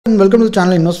And welcome to the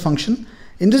channel Invest Function.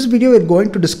 In this video, we're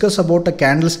going to discuss about a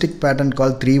candlestick pattern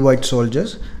called 3 white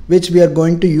soldiers, which we are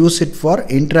going to use it for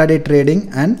intraday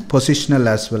trading and positional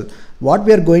as well. What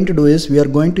we are going to do is we are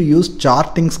going to use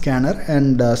Chartink scanner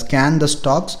and scan the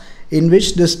stocks in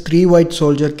which this 3 white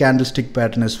soldier candlestick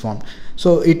pattern is formed.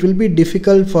 So it will be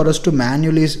difficult for us to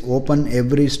manually open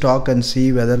every stock and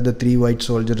see whether the 3 white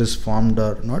soldier is formed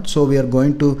or not. So we are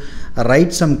going to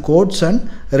write some codes and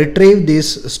retrieve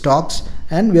these stocks,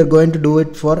 and we are going to do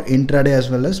it for intraday as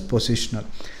well as positional.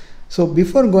 So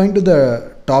before going to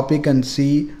the topic and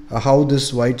see how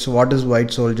this what is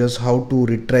white soldiers, how to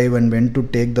retrieve and when to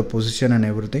take the position and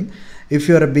everything. If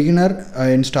you are a beginner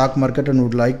in stock market and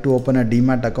would like to open a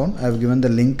DEMAT account, I have given the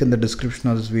link in the description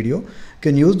of this video. You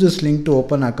can use this link to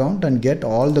open account and get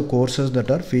all the courses that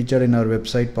are featured in our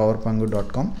website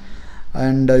powerpangu.com,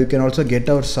 and you can also get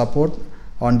our support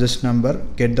on this number,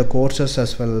 get the courses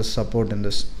as well as support in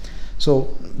this.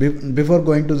 So before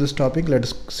going to this topic, let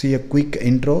us see a quick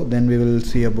intro, then we will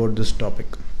see about this topic.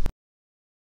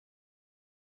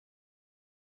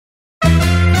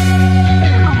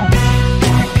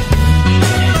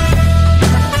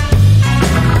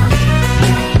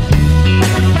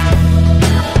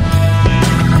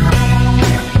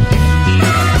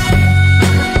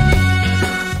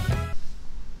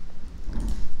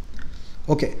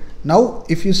 Okay, now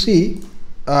if you see,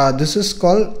 this is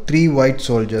called 3 white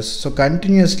soldiers. So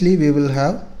continuously we will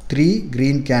have 3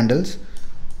 green candles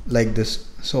like this.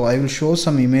 So I will show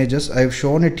some images. I have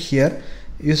shown it here.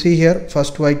 You see here,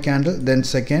 first white candle, then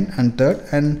second and third,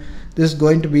 and this is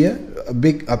going to be a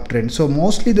big uptrend. So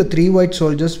mostly the 3 white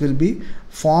soldiers will be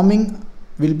formed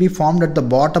at the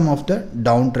bottom of the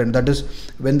downtrend. That is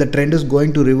when the trend is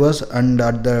going to reverse, and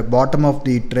at the bottom of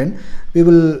the trend we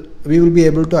will be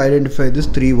able to identify this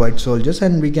 3 white soldiers,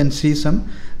 and we can see some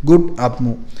good up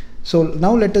move. So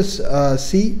now let us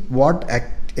see what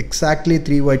exactly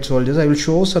 3 white soldiers. I will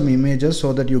show some images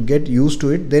so that you get used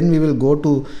to it. Then we will go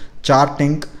to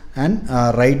Chartink and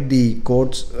write the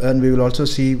codes, and we will also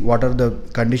see what are the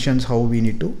conditions, how we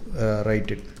need to write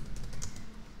it.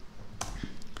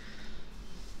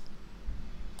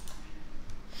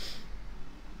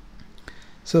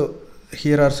 So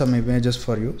here are some images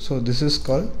for you. So this is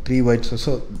called 3 white.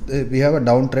 So we have a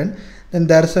downtrend, then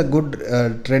there's a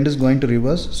good trend is going to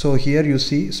reverse. So here you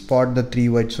see, spot the 3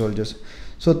 white soldiers.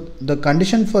 So the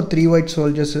condition for 3 white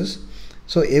soldiers is,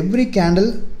 so every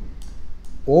candle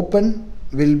open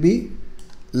will be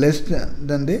less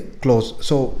than the close.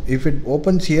 So if it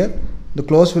opens here, the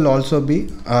close will also be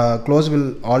close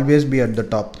will always be at the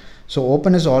top. So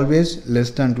open is always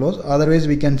less than close, otherwise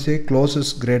we can say close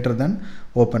is greater than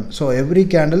open. So every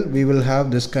candle we will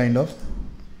have this kind of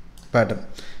pattern.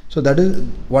 So that is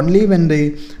only when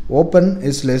the open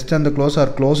is less than the close or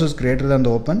close is greater than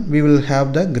the open, we will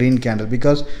have the green candle,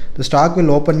 because the stock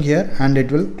will open here and it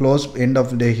will close end of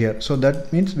the day here. So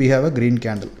that means we have a green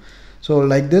candle. So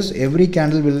like this, every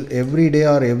candle will, every day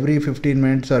or every 15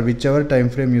 minutes or whichever time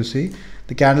frame you see,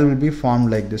 the candle will be formed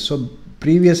like this. So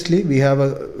previously we have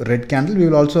a red candle. We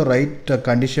will also write a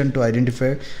condition to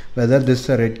identify whether this is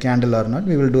a red candle or not.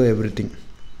 We will do everything.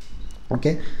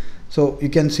 Okay, so you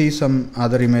can see some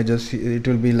other images. It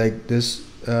will be like this,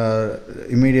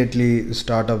 immediately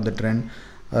start of the trend,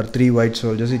 or 3 white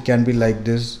soldiers. It can be like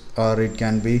this, or it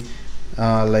can be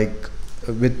like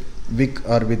with wick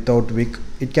or without wick.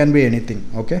 It can be anything.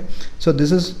 Okay, so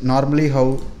this is normally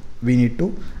how we need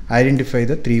to identify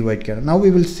the 3 white candle. Now we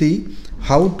will see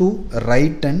how to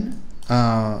write and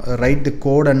write the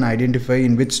code and identify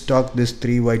in which stock this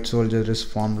 3 white soldier is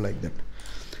formed like that.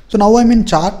 So now I'm in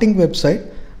Chartink website.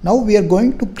 Now we are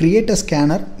going to create a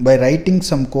scanner by writing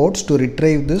some codes to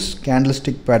retrieve this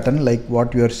candlestick pattern like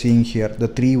what you are seeing here, the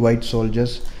 3 white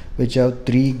soldiers which have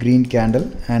 3 green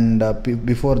candle, and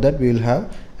before that we will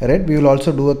have red. We will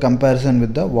also do a comparison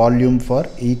with the volume for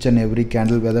each and every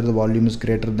candle, whether the volume is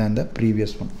greater than the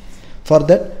previous one. For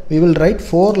that we will write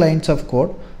 4 lines of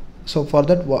code. So for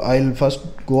that I'll first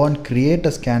go and create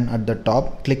a scan at the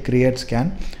top, click create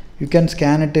scan. You can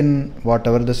scan it in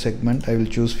whatever the segment. I will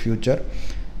choose future.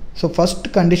 So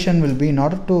first condition will be, in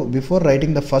order to, before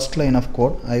writing the first line of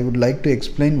code, I would like to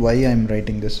explain why I am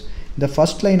writing this. The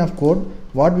first line of code,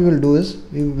 what we will do is,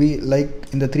 we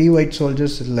like in the 3 white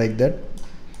soldiers like that.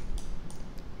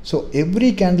 So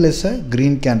every candle is a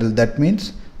green candle. That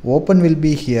means open will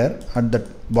be here at the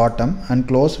bottom and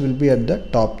close will be at the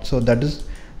top. So that is,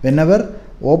 whenever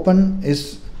open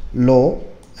is low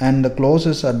and the close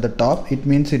is at the top, it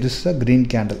means it is a green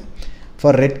candle.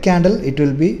 For red candle it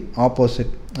will be opposite.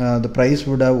 The price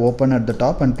would have opened at the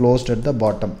top and closed at the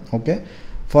bottom. Okay,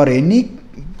 for any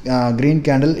green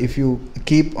candle, if you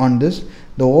keep on this,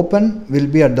 The open will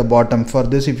be at the bottom. For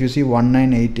this, if you see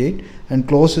 1988 and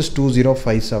close is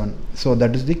 2057. So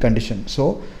that is the condition.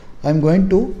 So I'm going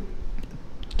to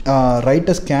write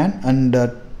a scan and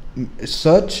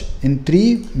search in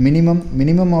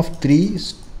minimum of 3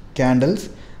 candles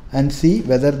and see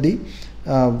whether the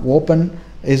open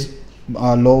is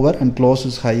lower and close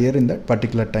is higher in that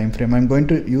particular time frame. I'm going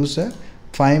to use a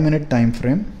 5-minute time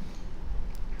frame.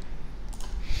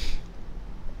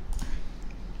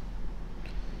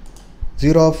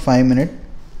 Zero of 5 minute.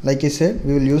 Like I said,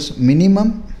 we will use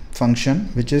minimum function,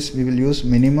 which is we will use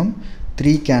minimum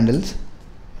 3 candles,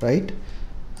 right?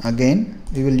 Again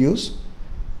we will use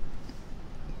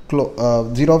 0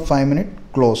 of 5 minute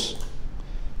close.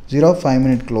 0 of 5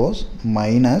 minute close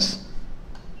minus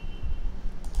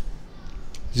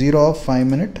 0 of 5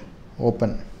 minute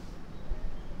open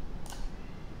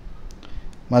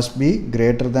must be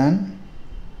greater than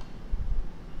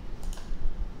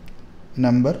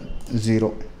number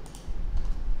 0.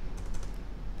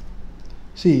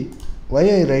 See, why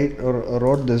I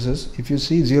wrote this is, if you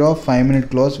see 0 of 5 minute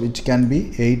close, which can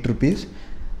be 8 rupees,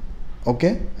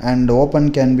 okay, and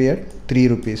open can be at 3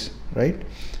 rupees, right?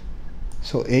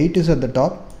 So 8 is at the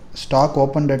top, stock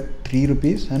opened at 3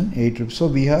 rupees and 8 rupees. So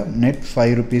we have net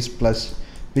 5 rupees plus,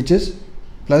 which is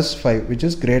plus 5, which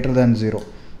is greater than 0.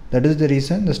 That is the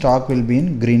reason the stock will be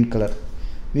in green color.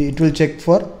 It will check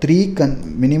for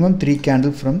minimum 3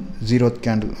 candle from 0th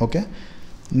candle. Okay.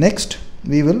 Next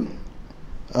we will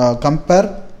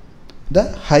compare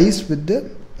the highs with the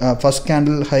first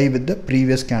candle high with the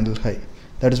previous candle high.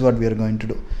 That is what we are going to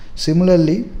do.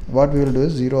 Similarly, what we will do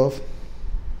is 0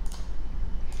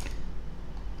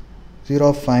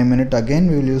 of 5 minute. Again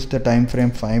we will use the time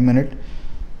frame 5 minute.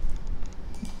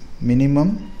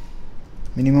 Minimum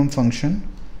function,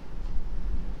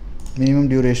 minimum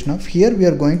duration of, here we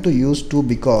are going to use 2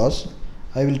 because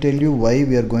I will tell you why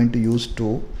we are going to use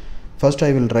 2. First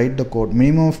I will write the code.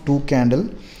 Minimum of 2 candle,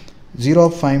 0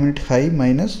 of 5 minute high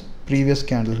minus previous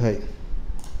candle high.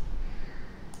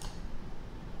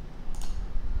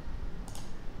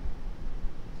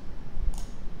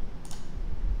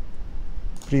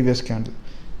 Previous candle.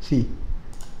 See,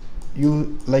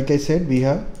 like I said, we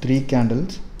have 3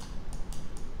 candles.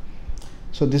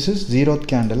 So this is 0th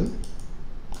candle,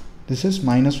 this is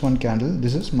 -1 candle,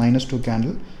 this is -2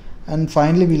 candle, and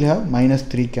finally we'll have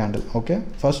 -3 candle. Okay,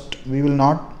 first we will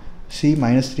not see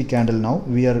 -3 candle now.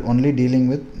 We are only dealing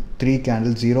with 3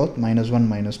 candles, 0th, -1,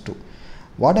 -2.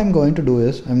 What I'm going to do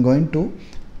is I'm going to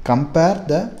compare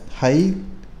the high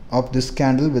of this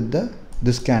candle with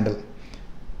this candle.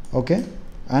 Okay,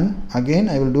 and again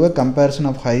I will do a comparison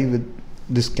of high with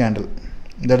this candle.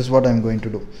 That is what I am going to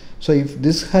do. So if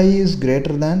this high is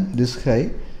greater than this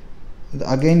high,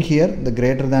 again here the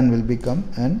greater than will become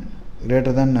and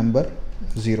greater than number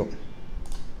 0.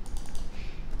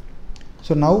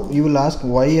 So now you will ask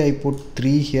why I put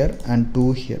 3 here and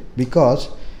 2 here, because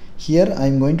here I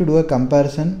am going to do a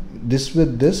comparison this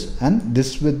with this and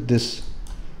this with this.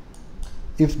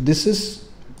 If this is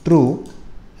true,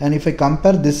 and if I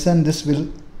compare this and this will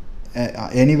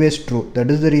anyways true, that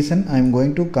is the reason I am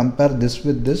going to compare this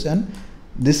with this and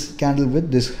this candle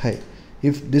with this high.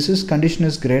 If this is condition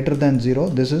is greater than 0,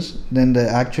 then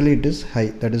actually it is high.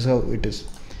 That is how it is.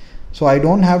 So I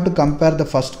don't have to compare the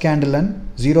first candle and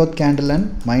 0th candle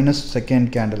and minus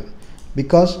second candle,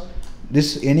 because this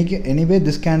anyway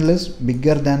this candle is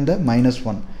bigger than the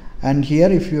 -1, and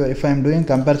here if I am doing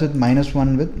comparison with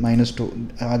 -1 with -2,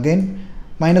 again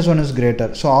 -1 is greater.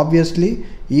 So obviously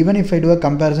even if I do a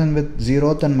comparison with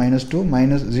 0th and -2,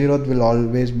 -0th will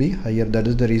always be higher. That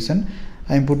is the reason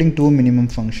I am putting 2 minimum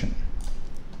function.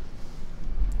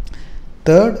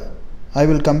 Third, I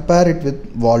will compare it with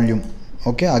volume.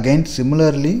 Okay, again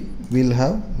similarly we will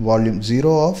have volume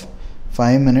 0 of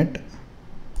 5 minute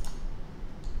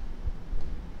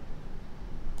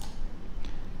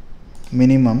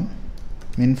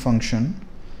min function.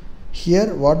 Here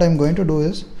what I am going to do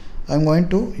is I am going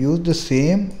to use the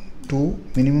same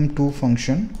minimum 2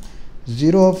 function,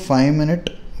 0 of 5 minute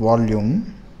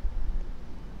volume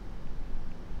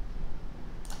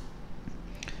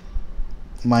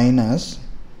minus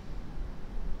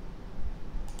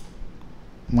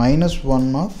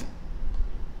 -1 of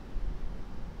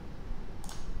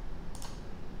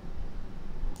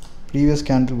previous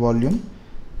candle volume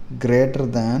greater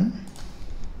than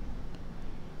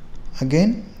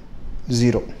again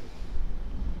 0.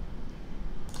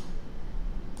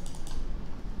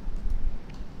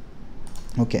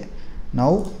 Okay,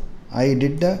 now I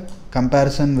did the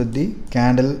comparison with the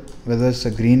candle, whether it's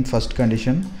a green first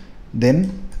condition, then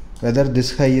whether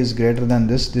this high is greater than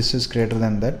this is greater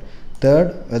than that. Third,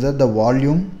 whether the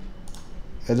volume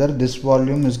whether this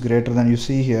volume is greater than, you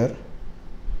see here,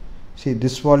 see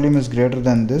this volume is greater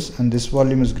than this and this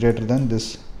volume is greater than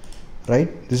this,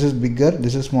 right? This is bigger,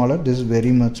 this is smaller, this is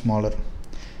very much smaller.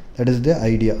 That is the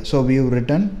idea. So we have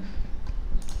written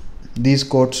these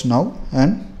codes now,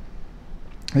 and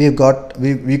we have got,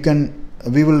 we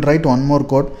will write one more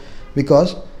code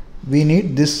because we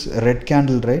need this red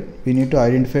candle, right? We need to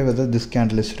identify whether this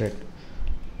candle is red.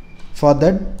 For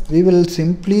that we will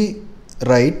simply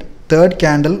write third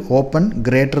candle open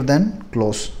greater than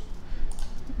close.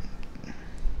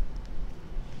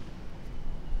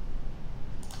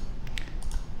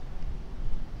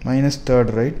 Minus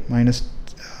third, right? Minus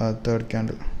third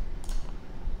candle.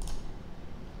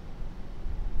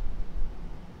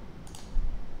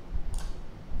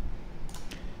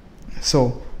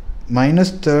 So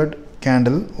minus third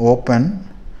candle open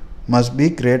must be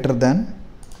greater than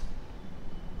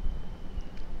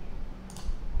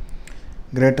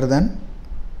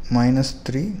minus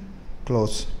 3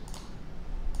 close.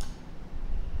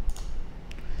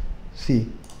 See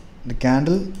the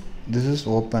candle, this is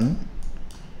open,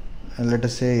 let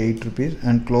us say 8 rupees,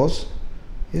 and close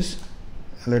is,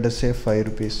 let us say 5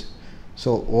 rupees.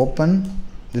 So open,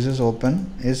 this is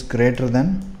open, is greater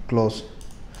than close,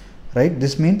 right?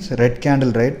 This means red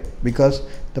candle, right? Because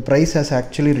the price has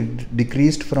actually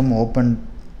decreased from open,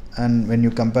 and when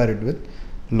you compare it with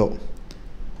low.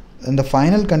 And the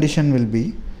final condition will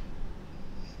be,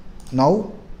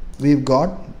 now we've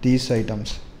got these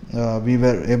items, we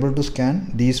were able to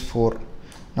scan these 4.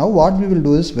 Now what we will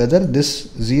do is whether this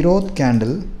 0th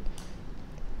candle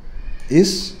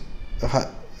is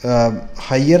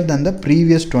higher than the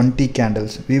previous 20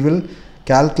 candles. We will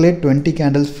calculate 20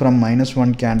 candles from minus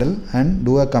 1 candle and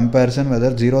do a comparison whether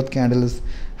 0th candle is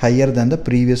higher than the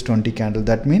previous 20 candle.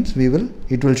 That means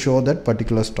it will show that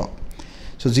particular stock.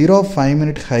 So 0 of 5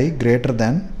 minute high greater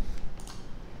than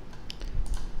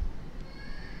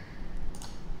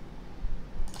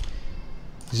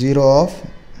zero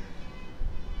of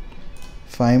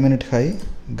 5 minute high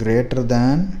greater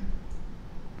than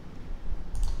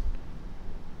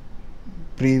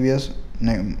previous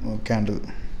candle.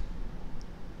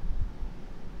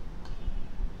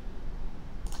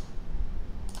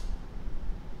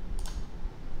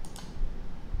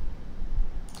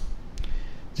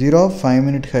 Zero of 5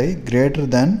 minute high greater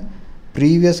than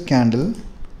previous candle.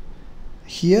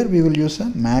 Here we will use a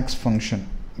max function.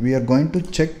 We are going to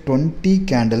check 20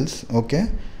 candles, okay?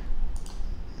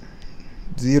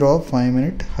 0 of 5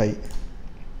 minute high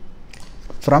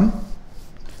from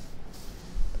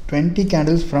 20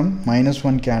 candles from minus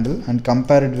 1 candle and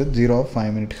compare it with 0 of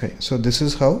 5 minute high. So this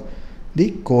is how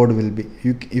the code will be.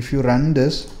 If you run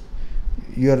this,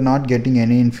 you are not getting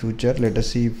any in future. Let us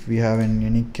see if we have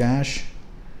any cash.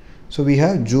 So we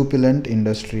have Jubilant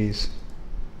Industries.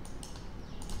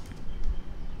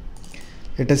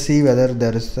 Let us see whether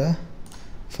there is a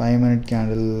 5 minute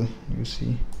candle, you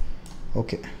see.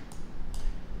 Okay.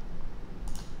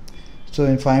 So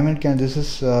in 5 minute candle, this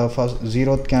is first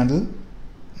 0th candle,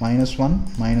 minus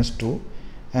 1, minus 2,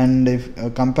 and if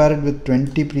compare it with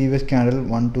 20 previous candle,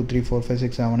 1, 2, 3, 4, 5,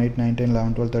 6, 7, 8, 9, 10,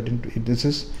 11, 12, 13, this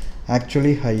is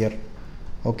actually higher.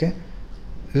 Okay.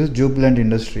 This is Jubilant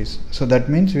Industries. So that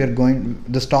means we are going,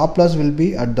 the stop loss will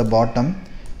be at the bottom.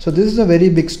 So this is a very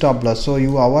big stop loss. So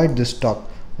you avoid this stock.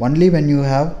 Only when you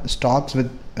have stocks with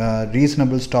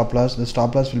reasonable stop loss, the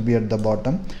stop loss will be at the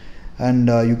bottom. And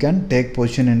you can take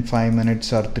position in 5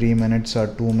 minutes or 3 minutes or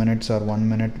 2 minutes or 1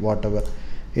 minute, whatever.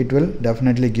 It will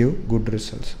definitely give good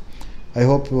results. I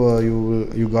hope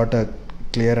you got a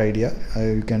clear idea.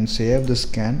 You can save the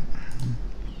scan.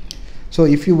 So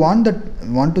if you want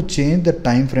to change the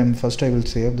time frame, first I will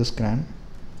save the scan.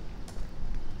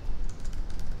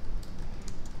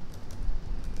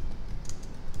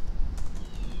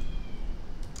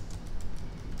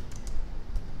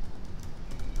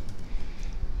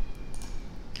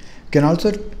 You can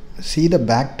also see the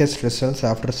back test results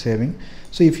after saving.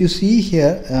 So if you see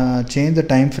here, change the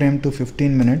time frame to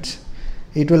 15 minutes,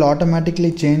 it will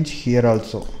automatically change here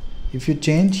also. If you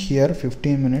change here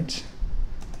 15 minutes,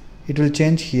 it will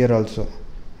change here also.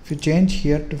 If you change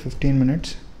here to 15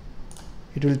 minutes,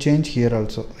 it will change here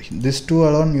also. This two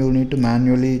alone you need to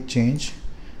manually change.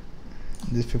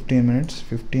 This 15 minutes,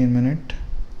 15 minute,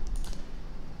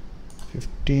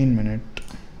 15 minute,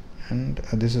 and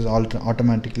this is all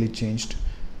automatically changed.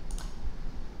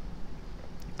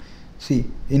 See,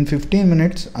 in 15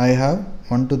 minutes I have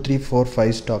 1, 2, 3, 4,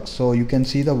 5 stocks. So you can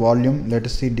see the volume. Let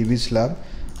us see Divis Lab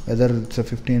whether it's a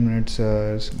 15 minutes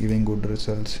is giving good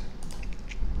results.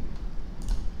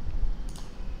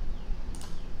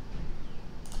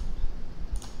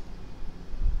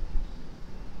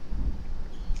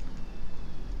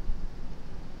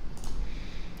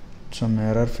 some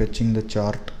error fetching the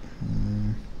chart.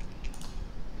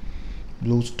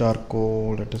 Blue star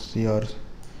co, let us see our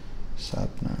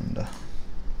Sapnand.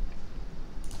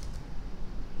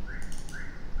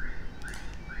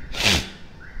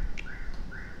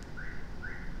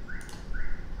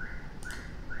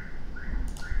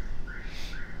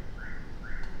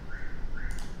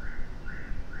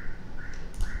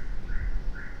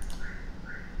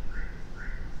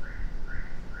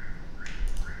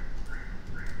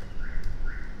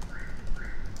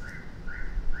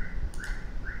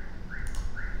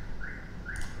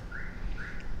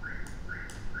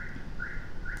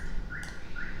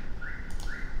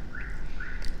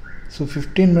 So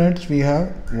 15 minutes we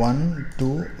have 1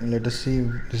 2, let us see,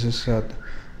 this is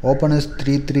open is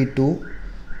 332,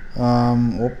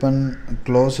 open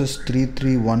close is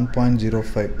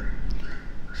 331.05.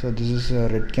 so this is a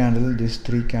red candle, this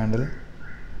 3 candle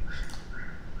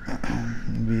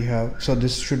we have, so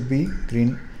this should be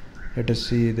green. Let us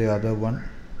see the other one.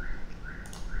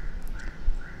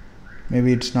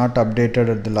 Maybe it's not updated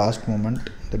at the last moment,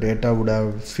 the data would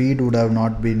have, feed would have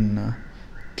not been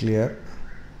clear.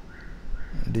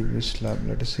 DV slab,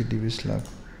 let us see DV slab.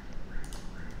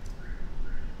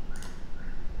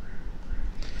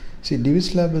 See, DV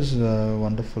slab is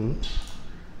wonderful.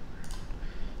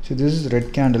 See, this is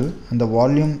red candle and the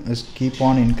volume is keep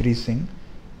on increasing.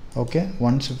 Okay,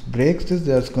 once it breaks this,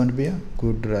 there's going to be a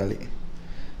good rally.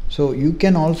 So you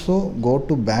can also go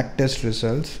to back test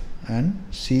results and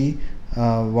see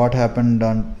what happened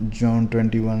on June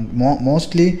 21.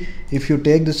 Mostly if you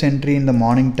take this entry in the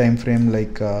morning time frame,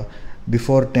 like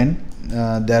before 10,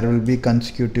 there will be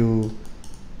consecutive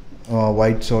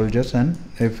white soldiers, and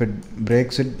if it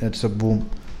breaks it, it's a boom.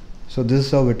 So this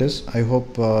is how it is. I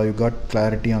hope you got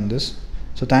clarity on this.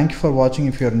 So thank you for watching.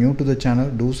 If you are new to the channel,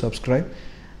 do subscribe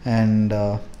and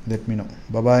let me know.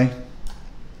 Bye bye.